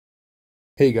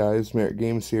Hey guys, Merritt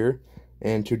Games here,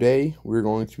 and today we're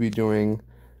going to be doing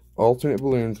alternate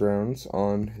balloons rounds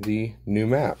on the new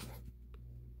map.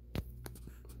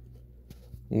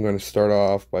 I'm going to start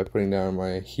off by putting down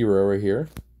my hero right here.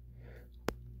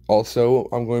 Also,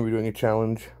 I'm going to be doing a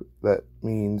challenge that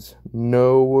means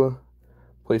no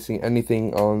placing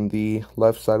anything on the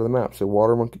left side of the map, so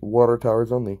water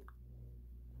towers only.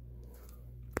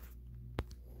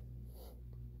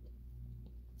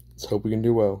 Let's hope we can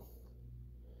do well.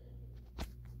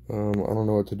 I don't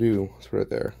know what to do. Let's put it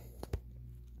there.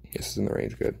 Yes, it's in the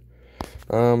range. Good.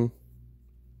 Let's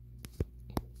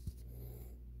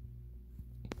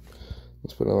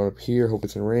put it on up here. Hope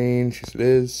it's in range. Yes, it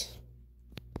is.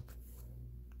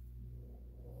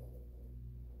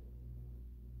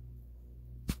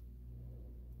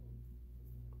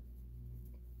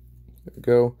 There we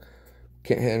go.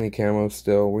 Can't hit any camos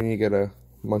still. We need to get a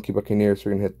monkey buccaneer so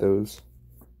we can hit those.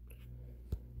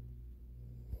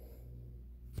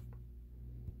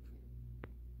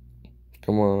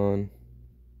 Come on.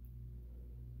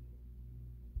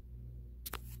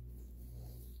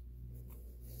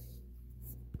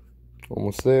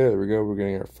 Almost there. There we go. We're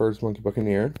getting our first monkey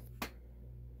buccaneer.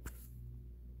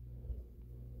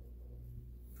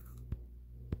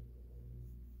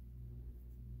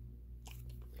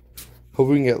 Hope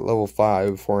we can get level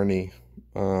 5 before any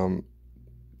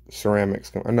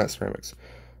ceramics come. Not ceramics.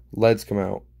 Leads come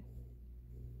out.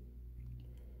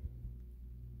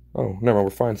 Oh, never mind.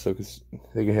 We're fine still because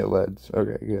they can hit leads.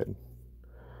 Okay, good.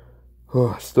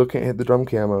 Oh, still can't hit the drum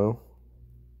camo.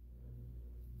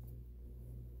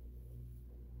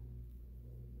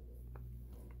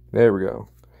 There we go.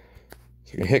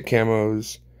 So we can hit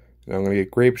camos. And I'm going to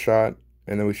get grape shot.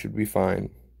 And then we should be fine.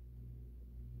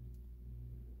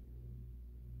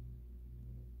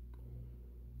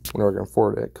 We're never going to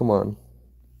afford it. Come on.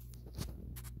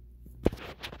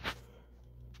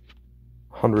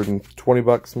 120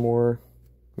 bucks more.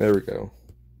 There we go.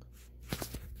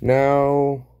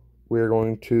 Now we're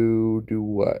going to do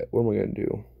what? What am I going to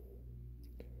do?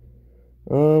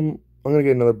 I'm going to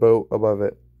get another boat above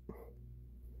it.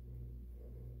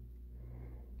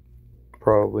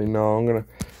 Probably. No, I'm gonna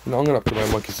upgrade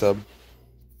my monkey sub.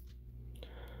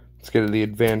 Let's get the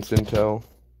advanced intel.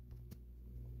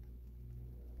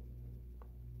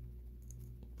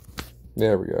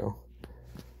 There we go.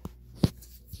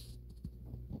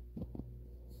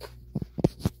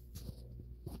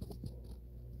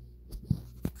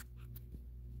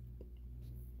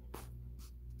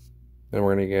 Then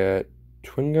we're gonna get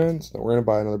twin guns. Then we're gonna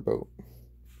buy another boat,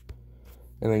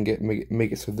 and then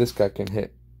make it so this guy can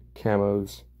hit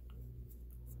camos.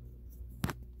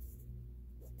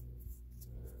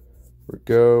 There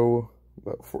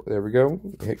we go.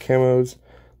 Hit camos.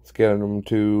 Let's get them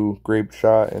to grape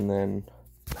shot and then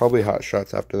probably hot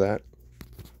shots after that.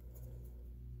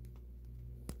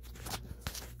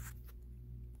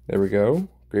 There we go.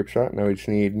 Grape shot. Now we just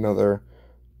need another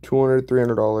 $200,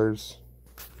 $300.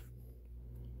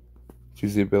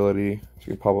 Use the ability so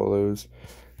you can pop all those.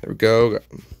 There we go. Got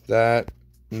that.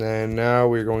 And then now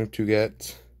we're going to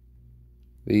get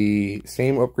the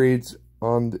same upgrades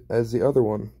as the other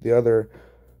one, the other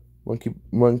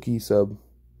monkey sub.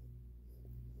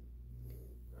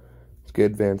 Let's get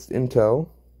advanced intel,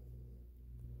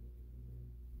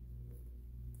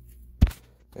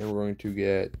 and we're going to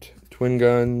get twin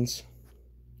guns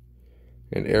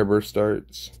and airburst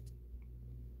starts.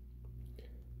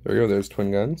 There we go. There's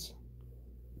twin guns.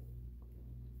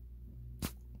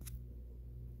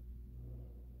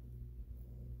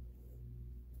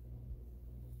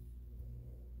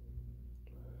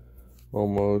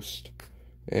 Almost.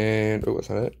 And oh, that's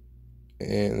not it.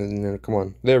 And then come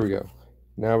on. There we go.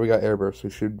 Now we got airburst. We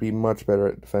should be much better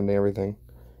at defending everything.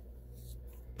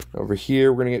 Over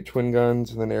here, we're gonna get twin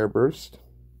guns and then airburst.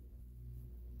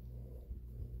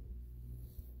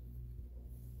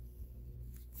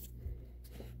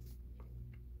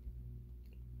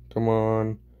 Come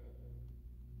on.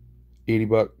 80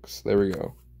 bucks. There we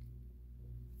go.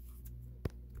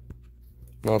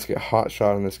 Now let's get hot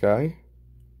shot on this guy.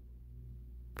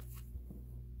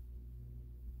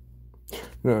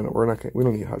 No, we're not. We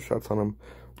don't need hot shots on him.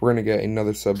 We're gonna get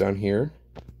another sub down here,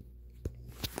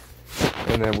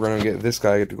 and then we're gonna get this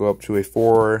guy to go up to a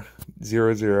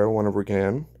 400 whenever we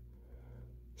can.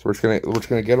 So we're just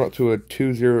gonna get him up to a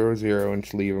 200 and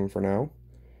just leave him for now.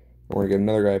 And we're gonna get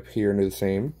another guy up here and do the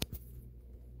same.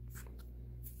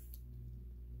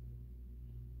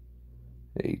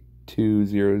 A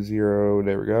 200.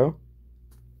 There we go.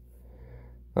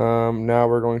 Now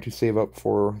we're going to save up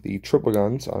for the triple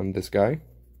guns on this guy.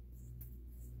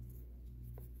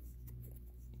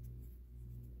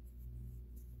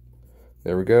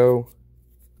 There we go.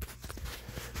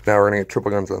 Now we're gonna get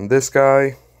triple guns on this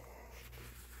guy.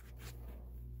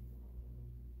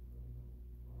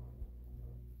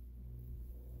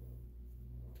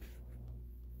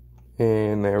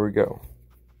 And there we go.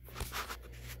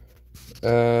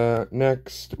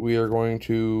 Next we are going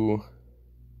to,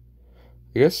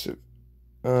 I guess,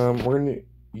 we're gonna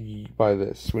buy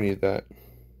this. We need that.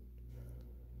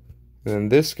 And then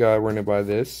this guy, we're gonna buy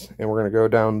this, and we're gonna go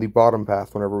down the bottom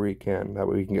path whenever we can. That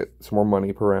way we can get some more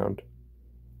money per round.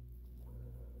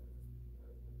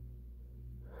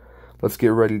 Let's get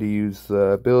ready to use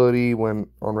the ability when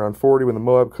on round 40 when the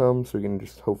Moab comes, so we can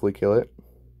just hopefully kill it.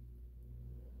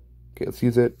 Okay, let's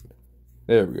use it.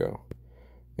 There we go.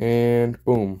 And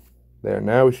boom. There.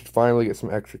 Now we should finally get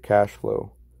some extra cash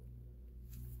flow.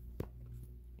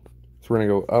 So we're going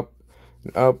to go up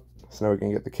and up. So now we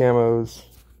can get the camos.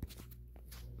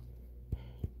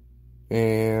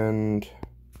 And,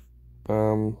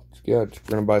 yeah, we're going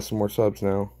to buy some more subs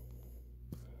now.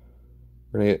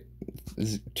 We're going to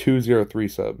get 203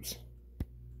 subs.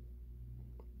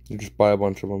 You just buy a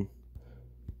bunch of them.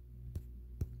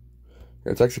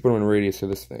 Let's actually put them in radius of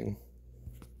this thing.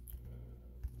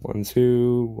 1,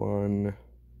 2, 1,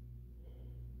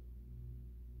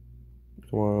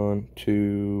 1,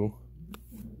 2.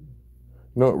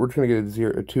 No, we're just gonna get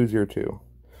a 202.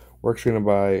 We're actually gonna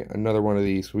buy another one of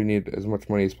these. We need as much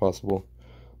money as possible.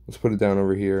 Let's put it down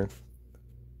over here.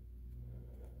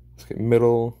 Let's get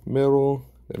middle, middle,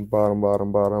 then bottom,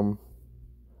 bottom, bottom.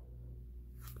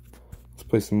 Let's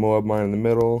place the Moab mine in the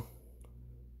middle.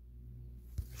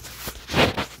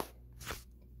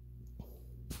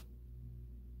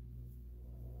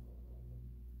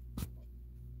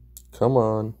 Come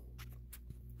on.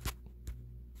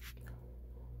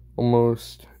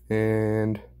 Almost.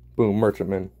 And boom,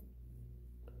 merchantman.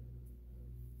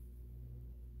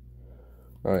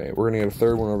 Alright, we're gonna get a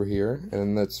third one over here,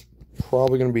 and that's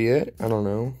probably gonna be it. I don't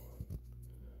know.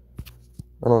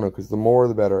 Because the more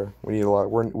the better. We need a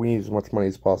lot. We need as much money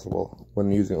as possible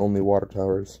when using only water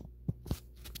towers.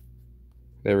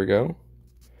 There we go.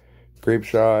 Grape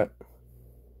shot.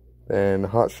 Then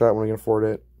hot shot when we can afford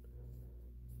it.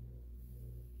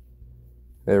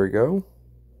 There we go.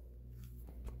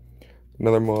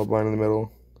 Another Moab line in the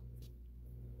middle.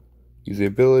 Use the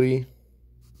ability.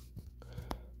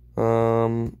 Do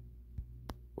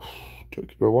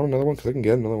I want another one? Because I can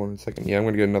get another one in a second. Yeah, I'm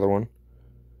going to get another one.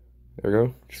 There we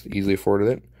go. Just easily afforded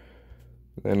it.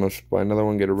 Then let's buy another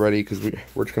one, get it ready, because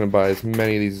we're just going to buy as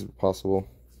many of these as possible.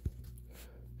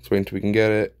 Let's wait until we can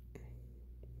get it.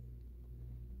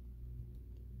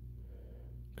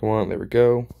 Come on, there we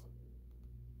go.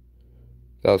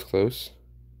 That was close.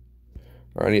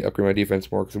 Alright, I need to upgrade my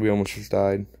defense more, because we almost just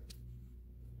died.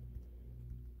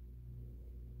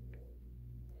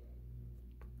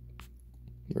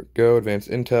 There we go, advanced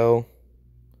intel.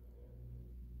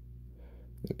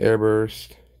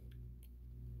 Airburst.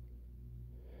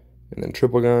 And then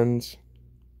triple guns.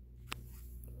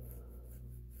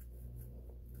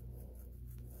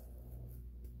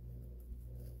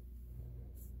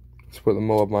 Let's put the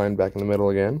Moab mine back in the middle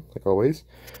again, like always.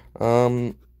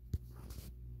 What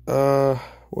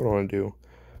do I want to do?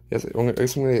 Yes, I'm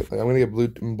gonna get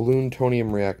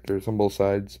Bloon reactors on both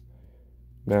sides.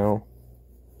 Now,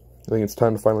 I think it's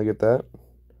time to finally get that.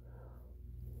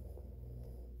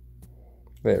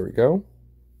 There we go.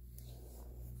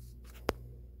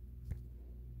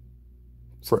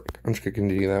 Frick, I'm just gonna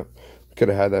continue that. Could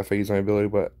have had that if I used my ability,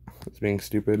 but it's being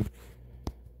stupid.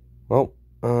 Well,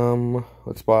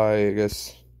 let's buy, I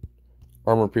guess,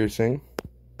 armor piercing.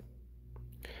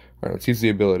 Alright, let's use the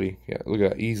ability. Yeah, look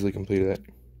at that, easily completed it.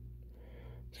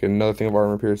 Let's get another thing of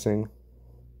armor piercing.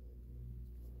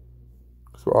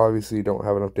 So obviously don't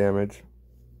have enough damage.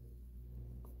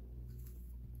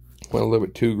 Went a little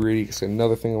bit too greedy, because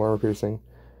another thing of armor piercing.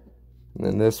 And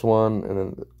then this one, and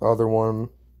then the other one.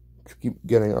 Just keep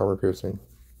getting armor piercing.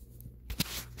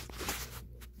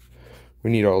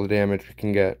 We need all the damage we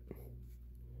can get.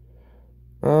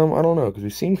 I don't know, because we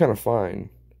seem kind of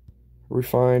fine. Are we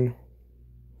fine?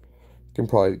 Can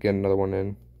probably get another one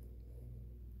in.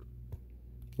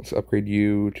 Let's upgrade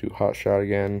you to hot shot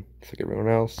again, just like everyone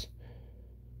else.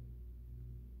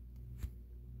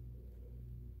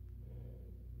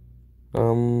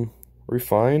 Are we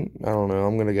fine? I don't know.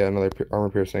 I'm gonna get another armor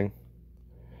piercing.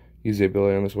 Use the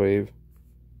ability on this wave.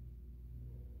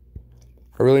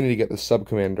 I really need to get the sub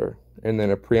commander and then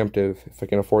a preemptive if I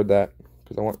can afford that,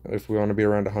 because if we want to be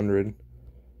around 100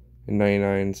 and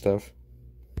 99 and stuff.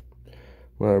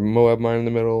 We'll have a Moab mine in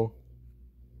the middle.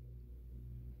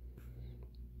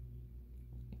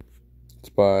 Let's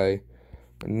buy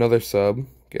another sub.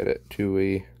 Get it to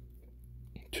a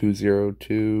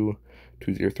 202,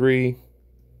 203.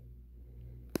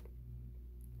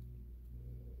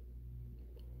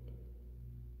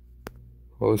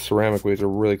 Well, those ceramic waves are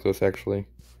really close, actually.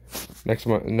 For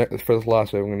this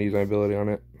last wave, I'm going to use my ability on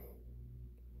it.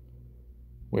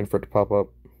 Waiting for it to pop up.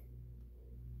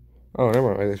 Oh,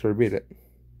 never mind. I sort of beat it.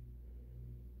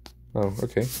 Oh,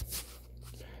 okay.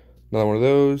 Another one of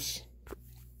those.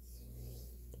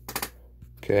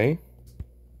 Okay.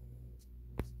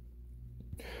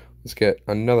 Let's get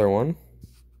another one.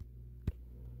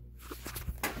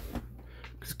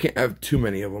 Because I can't have too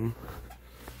many of them.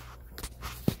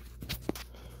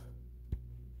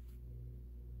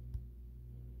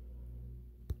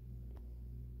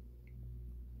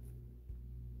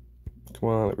 Come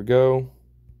on, there we go.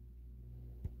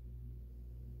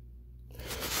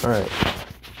 Alright.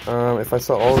 If I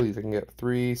sell all of these, I can get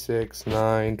 3, 6,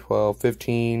 9, 12,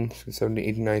 15, 17,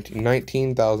 18, 19,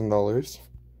 $19,000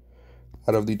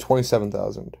 out of the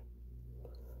 27,000.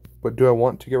 But do I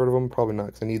want to get rid of them? Probably not,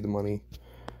 because I need the money.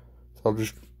 So I'll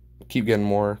just keep getting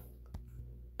more.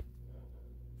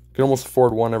 Can almost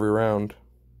afford one every round.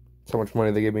 That's how much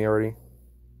money they gave me already.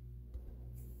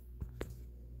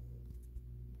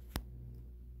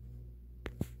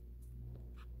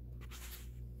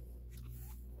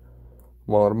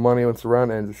 I'm all out of money once the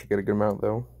round ends. I should get a good amount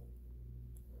though.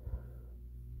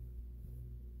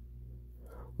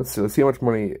 Let's see how much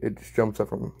money it just jumps up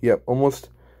from. Yep, almost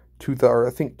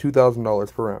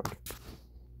 $2,000 per round.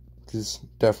 Which is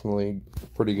definitely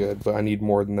pretty good, but I need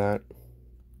more than that.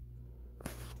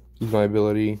 Use my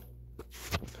ability.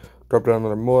 Drop down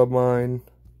another Moab mine.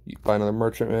 Buy another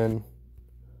merchantman.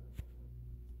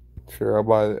 Sure, I'll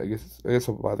buy. I guess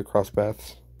I'll buy the cross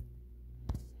baths.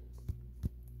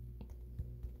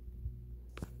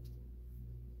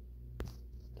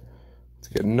 Let's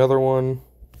get another one.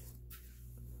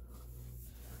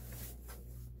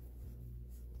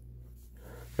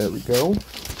 There we go.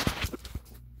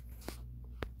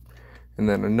 And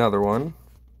then another one.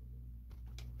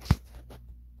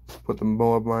 Put the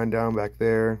Moab mine down back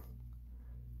there.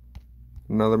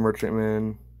 Another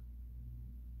merchantman.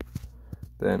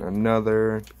 Then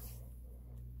another.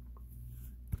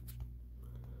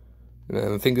 And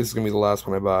then I think this is gonna be the last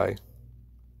one I buy.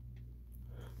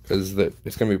 Because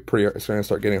it's gonna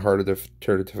start getting harder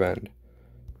to defend.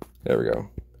 There we go.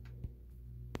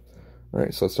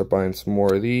 Alright, so let's start buying some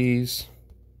more of these.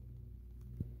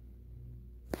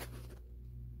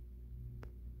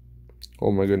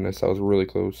 Oh my goodness, that was really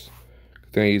close.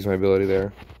 Good thing I used my ability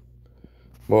there.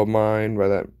 Moab mine, buy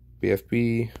that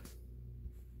BFB.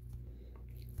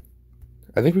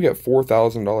 I think we get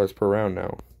 $4,000 per round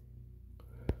now.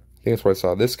 I think that's what I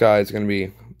saw. This guy is going to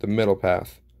be the middle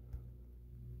path.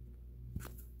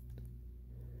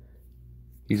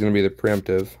 He's going to be the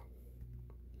preemptive.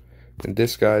 And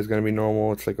this guy is going to be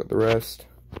normal. It's like the rest.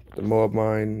 The Moab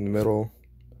mine in the middle.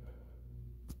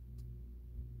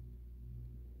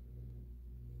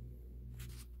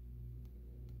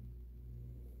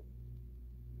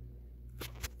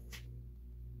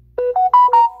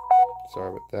 Sorry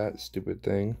about that stupid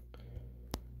thing.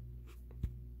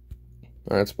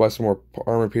 Alright, let's buy some more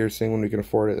armor piercing when we can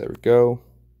afford it. There we go.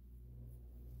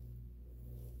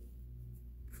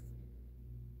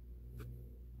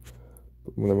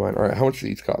 Never mind. Alright, how much do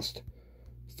these cost?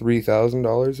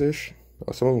 $3,000-ish?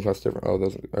 Oh, some of them cost different. Oh,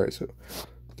 those. Alright, so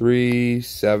 3,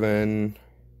 7,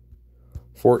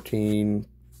 14,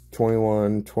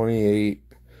 21, 28,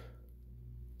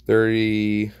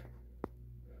 30,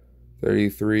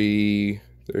 33,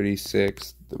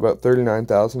 36, about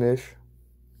 39,000-ish.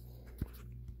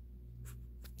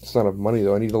 It's not enough money,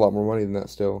 though. I need a lot more money than that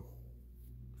still.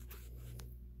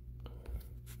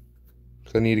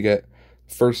 So I need to get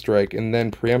first strike and then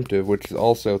preemptive, which is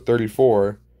also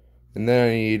 34. And then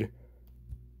I need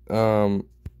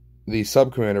the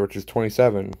sub commander, which is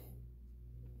 27.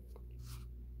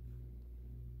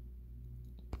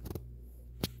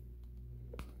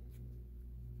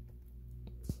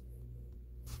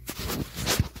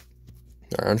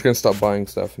 Alright, I'm just gonna stop buying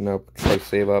stuff and now try to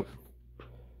save up.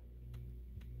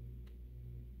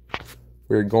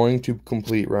 We're going to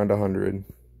complete round 100.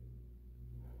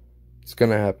 It's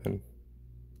gonna happen.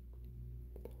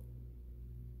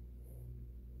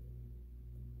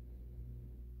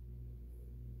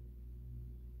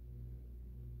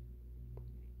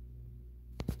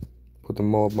 Put the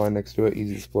Moab mine next to it,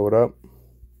 easy to just blow it up.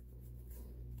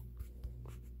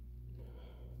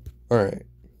 Alright,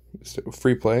 so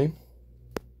free play.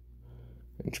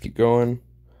 And just keep going.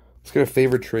 Let's get a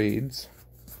favorite trades.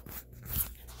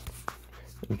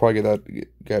 And probably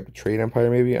get a trade empire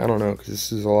maybe. I don't know, because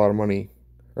this is a lot of money.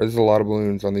 Or this is a lot of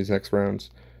balloons on these next rounds.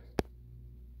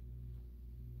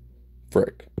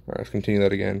 Frick. Alright, let's continue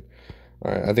that again.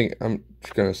 Alright, I think I'm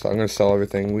gonna sell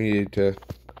everything. We need to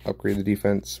upgrade the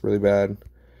defense really bad.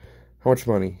 How much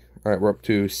money? Alright, we're up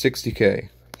to 60k.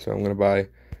 So I'm gonna buy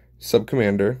Sub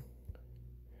Commander.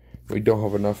 We don't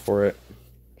have enough for it.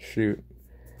 Shoot.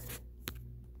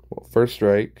 Well, First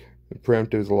Strike. The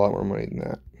preemptive is a lot more money than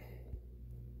that.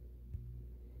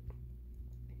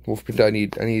 I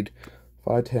need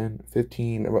 5, 10,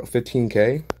 15, about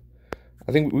 15k.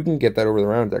 I think we can get that over the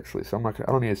rounds actually, so I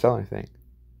don't need to sell anything.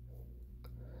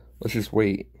 Let's just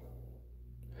wait.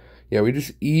 Yeah, we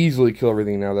just easily kill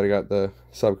everything now that I got the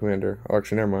Sub Commander. Oh,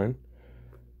 actually, never mind.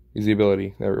 Use the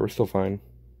ability. There, we're still fine.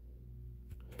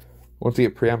 Once we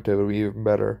get preemptive, it'll be even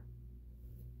better.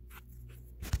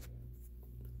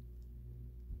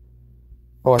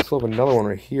 Oh, I still have another one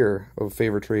right here of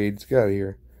favorite trades. Get out of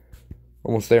here.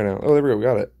 Almost there now. Oh, there we go. We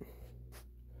got it.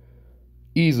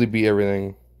 Easily beat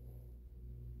everything.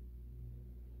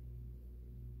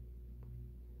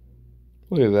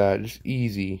 Look at that. Just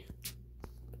easy.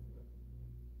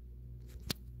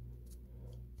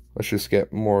 Let's just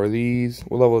get more of these.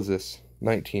 What level is this?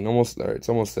 19. Almost there. It's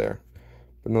almost there.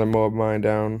 Another Moab mine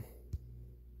down.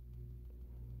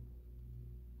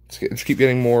 Let's keep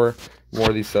getting more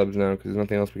of these subs now because there's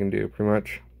nothing else we can do, pretty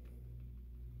much.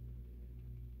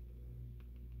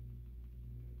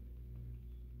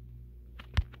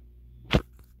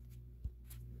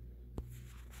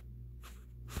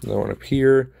 Another one up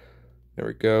here. There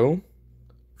we go.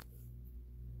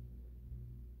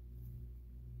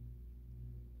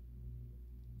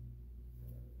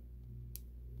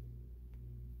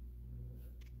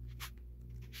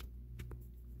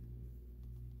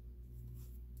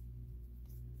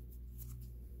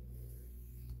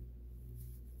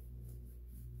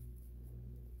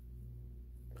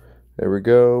 There we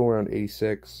go, we're on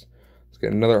 86. Let's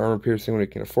get another armor piercing when we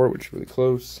can afford it, which is really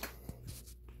close.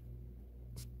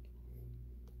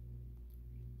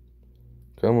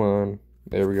 Come on.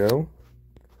 There we go.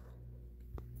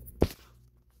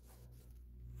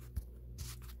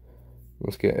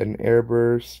 Let's get an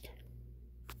airburst.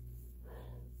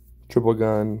 Triple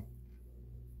gun.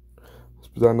 Let's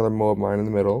put down another Moab mine in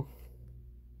the middle.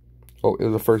 Oh, it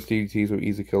was the first DDT, so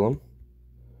easy kill him.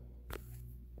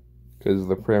 Because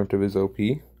the preemptive is OP.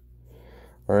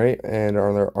 Alright, and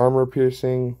on their armor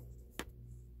piercing,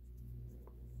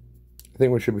 I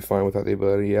think we should be fine without the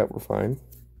ability. Yep, we're fine.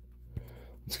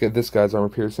 Let's get this guy's armor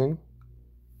piercing.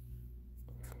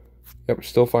 Yep, we're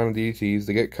still fine with DDTs.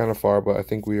 They get kind of far, but I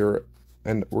think we're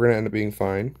gonna end up being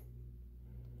fine.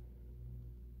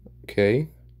 Okay.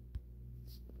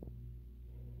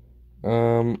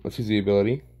 Let's use the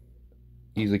ability.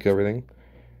 Easily kill everything.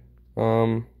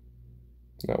 Now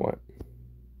what?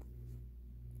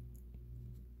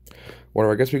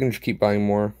 Whatever, I guess we can just keep buying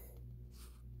more.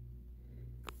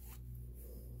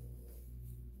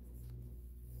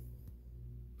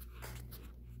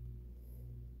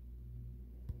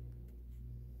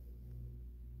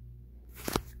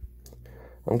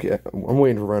 I'm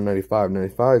waiting for around 95.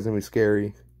 95 is gonna be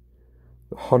scary.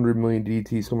 100 million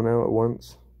DTs coming out at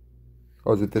once.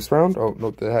 Oh, is it this round? Oh,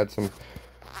 nope, they had some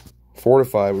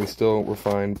fortified. We still were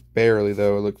fine. Barely,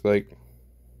 though, it looked like.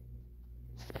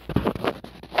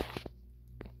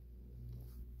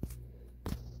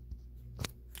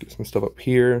 Get some stuff up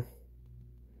here.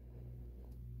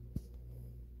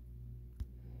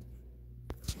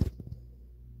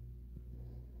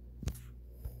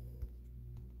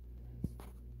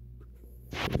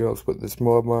 Okay, let's put this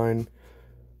Moab mine.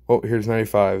 Oh, here's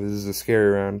 95. This is a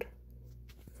scary round.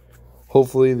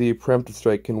 Hopefully the preemptive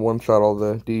strike can one-shot all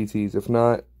the DDTs. If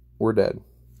not, we're dead.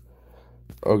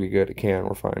 Okay, good. It can.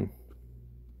 We're fine.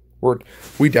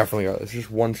 We definitely got this.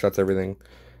 Just one-shots everything.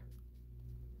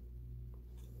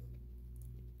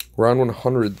 We're on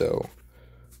 100, though.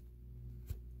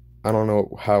 I don't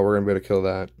know how we're going to be able to kill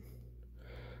that.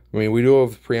 I mean, we do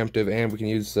have preemptive, and we can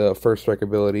use the first strike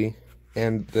ability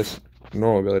and this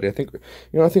normal ability. I think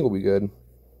we'll be good.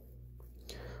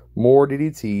 More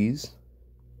DDTs.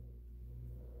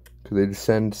 Because they just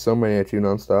send so many at you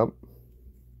nonstop.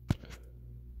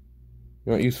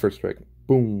 You don't use first strike.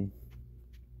 Boom.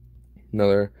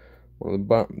 Another one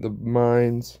of the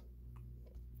mines.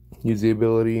 Use the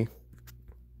ability.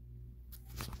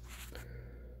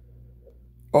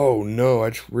 Oh no, I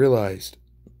just realized.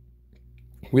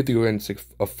 We have to go against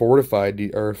a fortified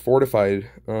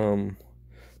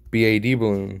BAD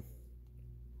balloon.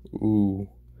 Ooh.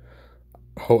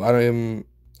 I don't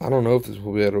know if this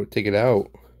will be able to take it out.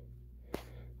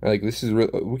 Like, this is real.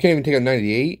 We can't even take out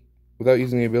 98 without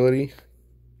using the ability.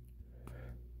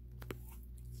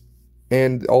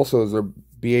 And also, there's a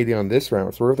BAD on this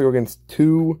round, so we're going to have to go against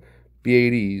 2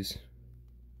 BADs.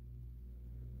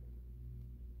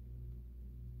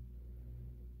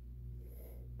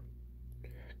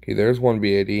 Okay, there's one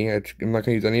BAD. I'm not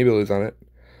going to use any abilities on it.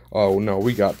 Oh, no,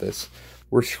 we got this.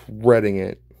 We're shredding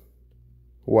it.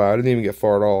 Wow, I didn't even get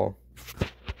far at all.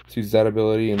 Let's use that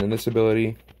ability and then this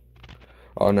ability.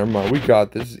 Oh, never mind. We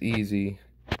got this. This is easy.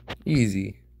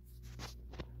 Easy.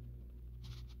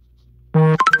 Get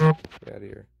out of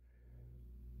here.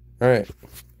 Alright.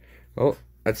 Well,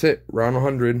 that's it. Round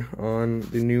 100 on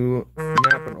the new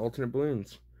map on alternate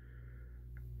balloons.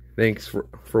 Thanks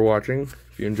for watching.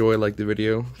 If you enjoyed, like the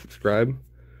video, subscribe.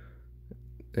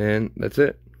 And that's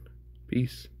it.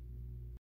 Peace.